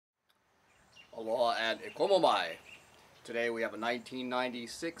Aloha and E komo. Today we have a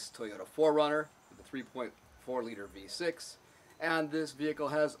 1996 Toyota 4Runner with a 3.4 liter V6, and this vehicle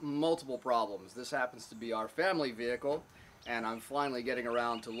has multiple problems. This happens to be our family vehicle, and I'm finally getting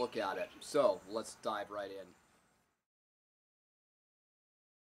around to look at it. So let's dive right in.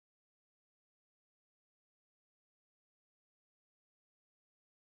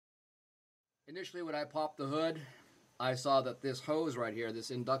 Initially when I popped the hood, I saw that this hose right here, this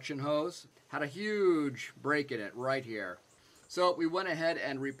induction hose, had a huge break in it right here. So we went ahead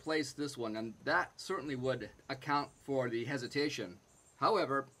and replaced this one, and that certainly would account for the hesitation.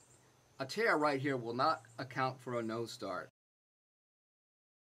 However, a tear right here will not account for a no start.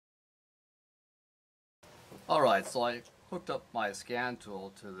 Alright, so I hooked up my scan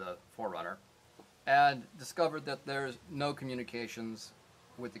tool to the 4Runner and discovered that there's no communications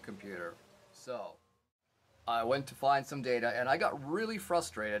with the computer. So I went to find some data, and I got really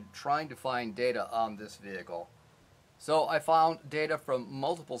frustrated trying to find data on this vehicle. So I found data from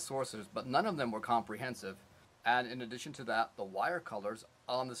multiple sources, but none of them were comprehensive. And in addition to that, the wire colors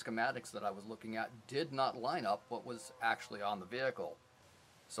on the schematics that I was looking at did not line up what was actually on the vehicle.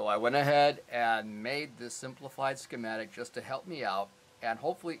 So I went ahead and made this simplified schematic just to help me out, and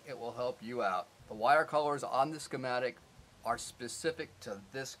hopefully it will help you out. The wire colors on the schematic are specific to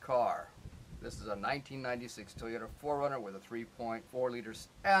this car. This is a 1996 Toyota 4Runner with a 3.4 liters,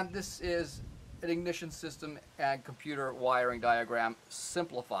 and this is an ignition system and computer wiring diagram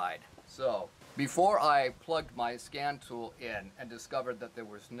simplified. So before I plugged my scan tool in and discovered that there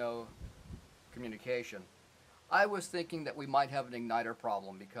was no communication, I was thinking that we might have an igniter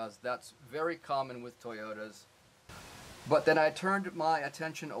problem, because that's very common with Toyotas. But then I turned my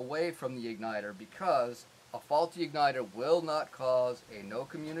attention away from the igniter, because a faulty igniter will not cause a no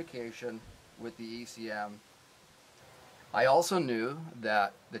communication with the ECM. I also knew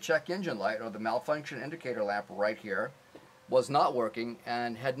that the check engine light, or the malfunction indicator lamp right here, was not working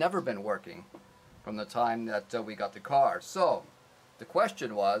and had never been working from the time that we got the car. So the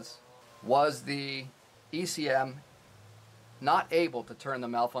question was the ECM not able to turn the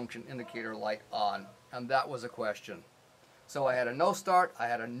malfunction indicator light on? And that was a question. So I had a no start, I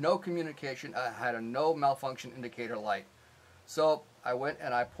had a no communication, I had a no malfunction indicator light. So I went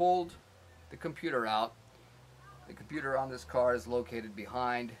and I pulled the computer out. The computer on this car is located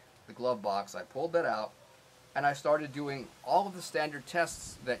behind the glove box. I pulled that out, and I started doing all of the standard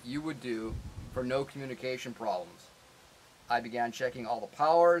tests that you would do for no communication problems. I began checking all the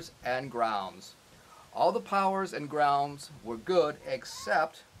powers and grounds. All the powers and grounds were good,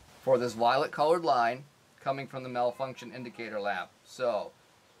 except for this violet colored line coming from the malfunction indicator lamp. So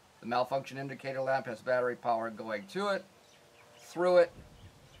the malfunction indicator lamp has battery power going to it, through it,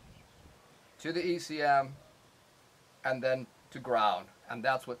 to the ECM, and then to ground, and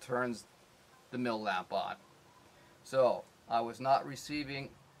that's what turns the mill lamp on. So I was not receiving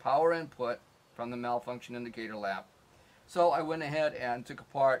power input from the malfunction indicator lamp. So I went ahead and took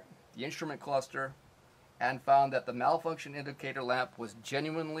apart the instrument cluster and found that the malfunction indicator lamp was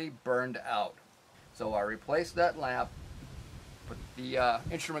genuinely burned out. So I replaced that lamp, put the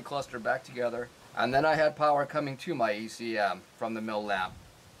instrument cluster back together, and then I had power coming to my ECM from the mill lamp.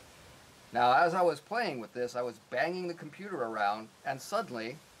 Now, as I was playing with this, I was banging the computer around, and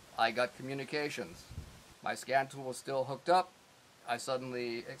suddenly I got communications. My scan tool was still hooked up. It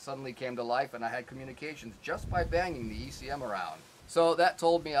suddenly came to life, and I had communications just by banging the ECM around. So that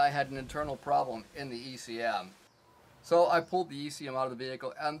told me I had an internal problem in the ECM. So I pulled the ECM out of the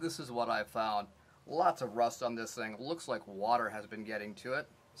vehicle, and this is what I found. Lots of rust on this thing. It looks like water has been getting to it.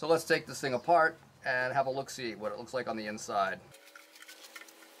 So let's take this thing apart and have a look-see what it looks like on the inside.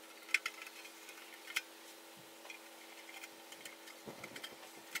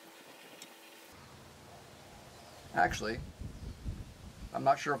 Actually, I'm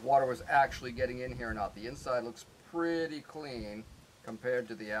not sure if water was actually getting in here or not. The inside looks pretty clean compared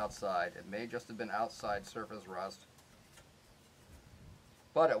to the outside. It may just have been outside surface rust,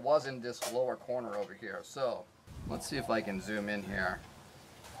 but it was in this lower corner over here. So let's see if I can zoom in here.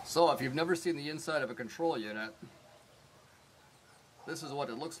 So if you've never seen the inside of a control unit, this is what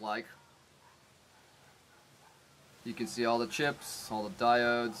it looks like. You can see all the chips, all the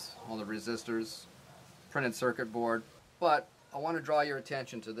diodes, all the resistors, printed circuit board, but I want to draw your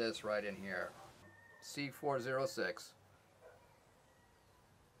attention to this right in here, C406.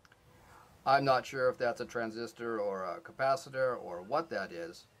 I'm not sure if that's a transistor or a capacitor or what that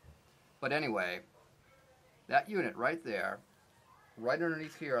is, but anyway, that unit right there, right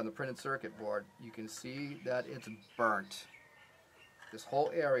underneath here on the printed circuit board, you can see that it's burnt. This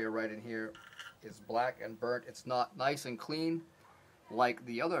whole area right in here is black and burnt. It's not nice and clean. like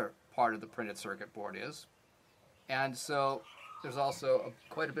the other part of the printed circuit board is. And so there's also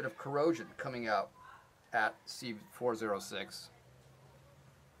quite a bit of corrosion coming out at C406.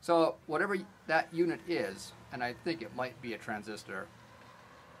 So whatever that unit is, and I think it might be a transistor,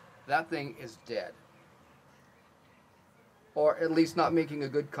 that thing is dead. Or at least not making a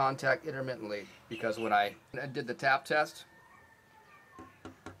good contact intermittently, because when I did the tap test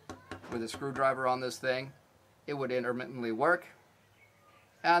with a screwdriver on this thing, it would intermittently work,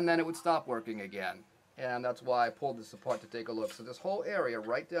 and then it would stop working again. And that's why I pulled this apart to take a look. So this whole area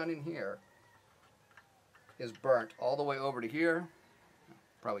right down in here is burnt all the way over to here.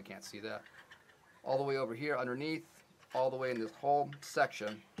 Probably can't see that. All the way over here underneath, all the way in this whole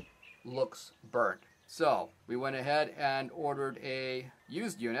section looks burnt. So we went ahead and ordered a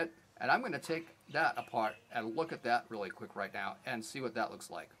used unit, and I'm going to take that apart and look at that really quick right now and see what that looks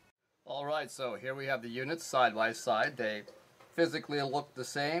like. Alright, so here we have the units side by side. They physically look the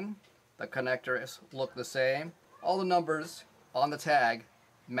same. The connectors look the same. All the numbers on the tag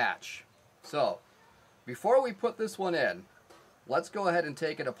match. So before we put this one in, let's go ahead and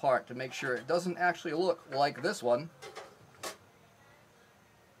take it apart to make sure it doesn't actually look like this one.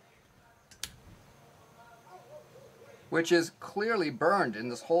 Which is clearly burned in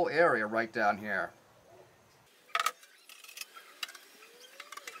this whole area right down here.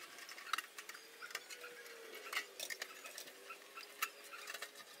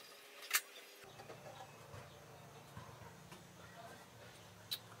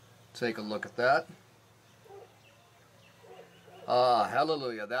 Take a look at that. Ah,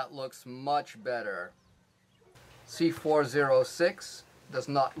 hallelujah, that looks much better. C406 does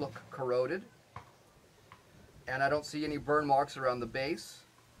not look corroded. And I don't see any burn marks around the base.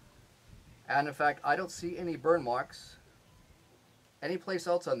 And in fact, I don't see any burn marks anyplace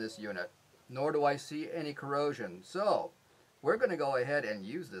else on this unit, nor do I see any corrosion. So we're going to go ahead and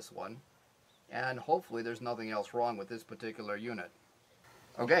use this one, and hopefully there's nothing else wrong with this particular unit.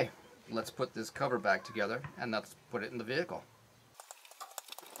 Okay, let's put this cover back together and let's put it in the vehicle.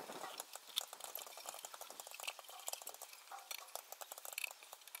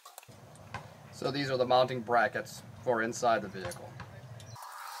 So these are the mounting brackets for inside the vehicle.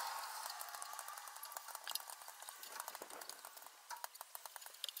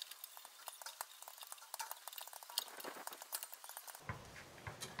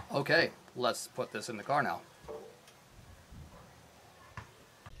 Okay, let's put this in the car now.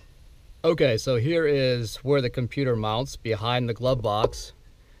 Okay, so here is where the computer mounts, behind the glove box.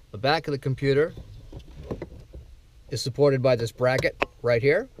 The back of the computer is supported by this bracket right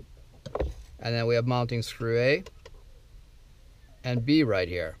here. And then we have mounting screw A and B right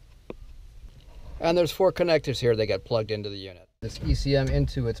here. And there's 4 connectors here that get plugged into the unit. This ECM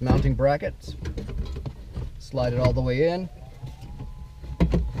into its mounting brackets. Slide it all the way in.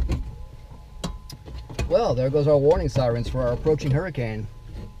 Well, there goes our warning sirens for our approaching hurricane.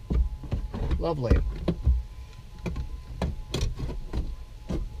 Lovely.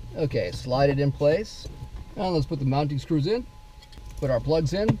 Okay, slide it in place. Now let's put the mounting screws in. Put our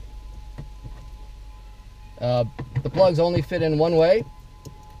plugs in. The plugs only fit in one way.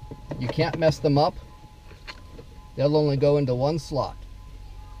 You can't mess them up. They'll only go into one slot.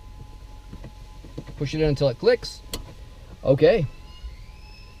 Push it in until it clicks. Okay,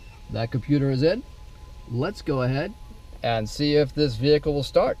 that computer is in. Let's go ahead and see if this vehicle will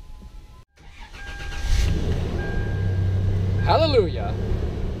start. Hallelujah!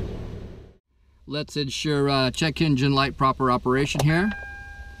 Let's ensure check engine light proper operation here.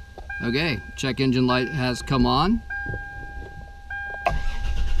 Okay, check engine light has come on.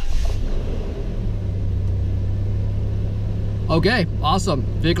 Okay, awesome.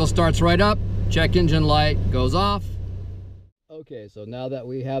 Vehicle starts right up, check engine light goes off. Okay, so now that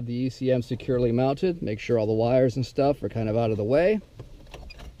we have the ECM securely mounted, make sure all the wires and stuff are kind of out of the way.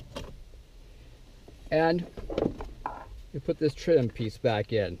 And we put this trim piece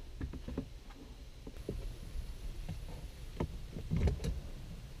back in.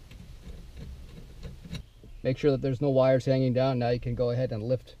 Make sure that there's no wires hanging down. Now you can go ahead and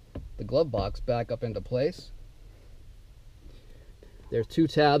lift the glove box back up into place. There's 2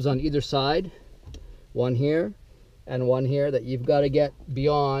 tabs on either side, one here and one here, that you've got to get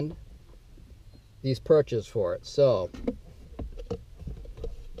beyond these perches for it. So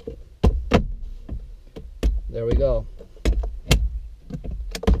there we go.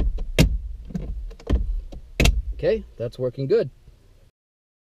 Okay, that's working good.